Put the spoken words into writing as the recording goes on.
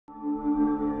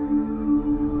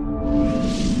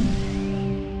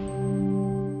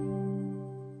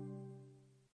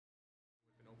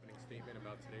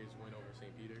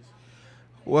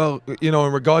Well, you know,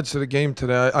 in regards to the game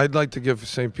today, I'd like to give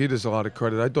St. Peter's a lot of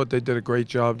credit. I thought they did a great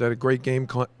job. They had a great game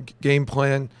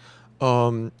plan.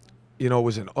 Um, you know, it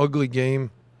was an ugly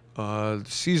game. The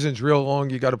season's real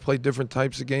long. You got to play different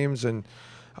types of games, and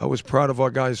I was proud of our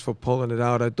guys for pulling it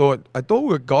out. I thought we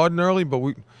were guarding early, but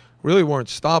we really weren't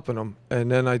stopping them.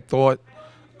 And then I thought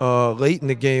late in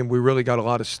the game we really got a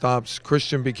lot of stops.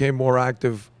 Christian became more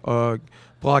active,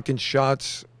 blocking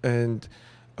shots and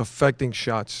affecting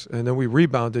shots, and then we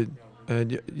rebounded.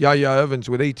 And Yaya Evans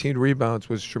with 18 rebounds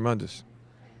was tremendous.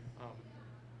 Um,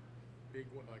 big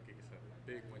win, like you said,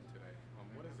 big win today.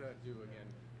 What does that do again?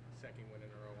 Second win in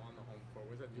a row on the home court.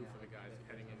 What does that do for the guys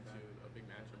heading into a big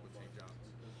matchup with St. John's?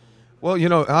 Well, you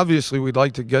know, obviously we'd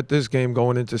like to get this game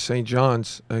going into St.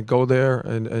 John's and go there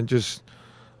and just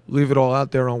leave it all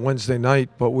out there on Wednesday night.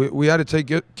 But we had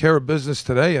to care of business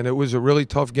today, and it was a really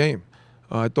tough game.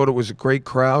 I thought it was a great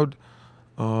crowd.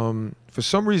 For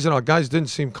some reason, our guys didn't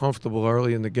seem comfortable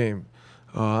early in the game.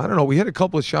 I don't know. We hit a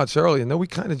couple of shots early, and then we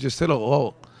kind of just hit a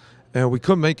lull, and we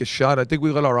couldn't make a shot. I think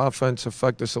we let our offense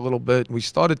affect us a little bit. We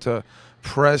started to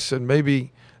press and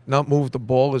maybe not move the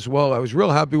ball as well. I was real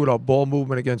happy with our ball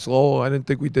movement against Lowell. I didn't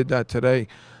think we did that today.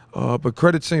 But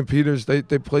credit St. Peter's. They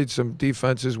played some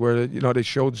defenses where, you know, they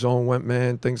showed zone, went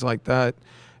man, things like that.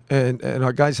 And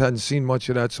our guys hadn't seen much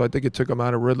of that, so I think it took them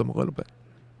out of rhythm a little bit.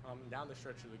 Down the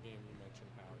stretch of the game, you mentioned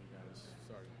how you guys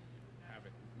started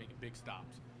making big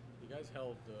stops. You guys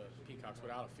held the Peacocks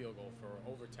without a field goal for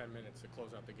over 10 minutes to close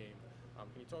out the game. Can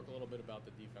you talk a little bit about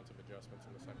the defensive adjustments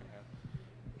in the second half?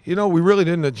 You know, we really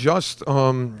didn't adjust.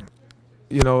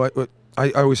 You know,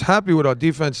 I was happy with our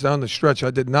defense down the stretch.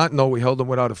 I did not know we held them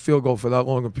without a field goal for that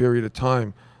long a period of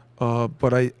time.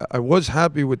 But I was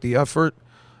happy with the effort.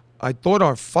 I thought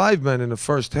our 5 men in the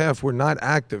first half were not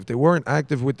active. They weren't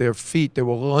active with their feet. They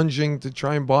were lunging to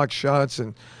try and block shots,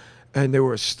 and they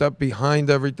were a step behind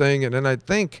everything. And then I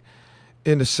think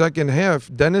in the second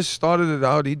half, Dennis started it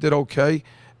out. He did okay.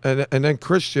 And then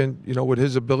Christian, you know, with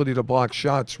his ability to block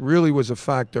shots, really was a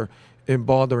factor in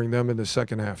bothering them in the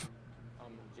second half.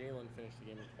 Jalen finished the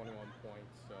game with 21 points,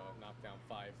 knocked down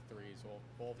 5 threes.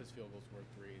 All of his field goals were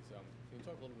threes. Can you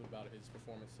talk a little bit about his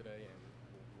performance today and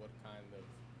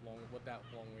what that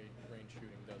long-range shooting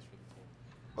does for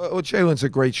the team? Well, Jalen's a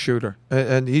great shooter,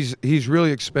 and he's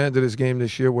really expanded his game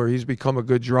this year where he's become a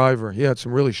good driver. He had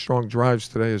some really strong drives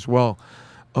today as well.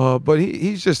 But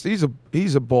he's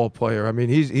a ball player. I mean,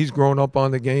 he's grown up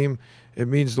on the game. It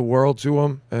means the world to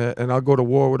him, and I'll go to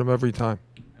war with him every time.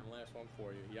 And last one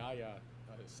for you. Yaya,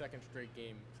 his second straight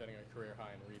game setting a career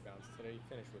high in rebounds. Today he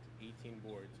finished with 18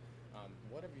 boards.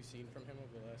 What have you seen from him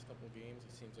over the last couple of games?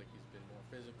 It seems like he's been more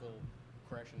physical,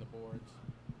 crashing the boards.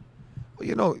 Well,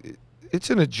 you know, it's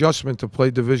an adjustment to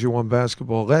play Division I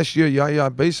basketball. Last year, Yaya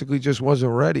basically just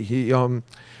wasn't ready. He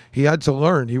had to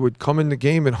learn. He would come in the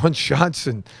game and hunt shots,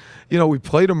 and you know, we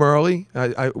played him early.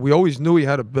 We always knew he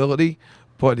had ability,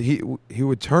 but he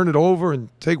would turn it over and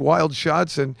take wild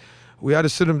shots, and we had to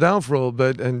sit him down for a little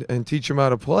bit and teach him how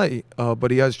to play.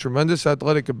 But he has tremendous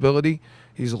athletic ability.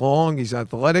 He's long. He's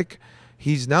athletic.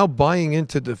 He's now buying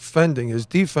into defending. His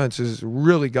defense has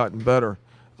really gotten better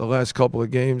the last couple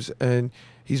of games, and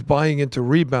he's buying into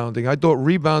rebounding. I thought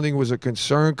rebounding was a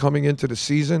concern coming into the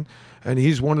season, and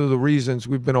he's one of the reasons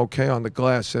we've been okay on the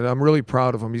glass, and I'm really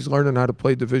proud of him. He's learning how to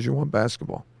play Division I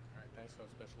basketball. All right, thanks, Coach.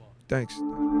 Best of luck.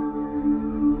 Thanks.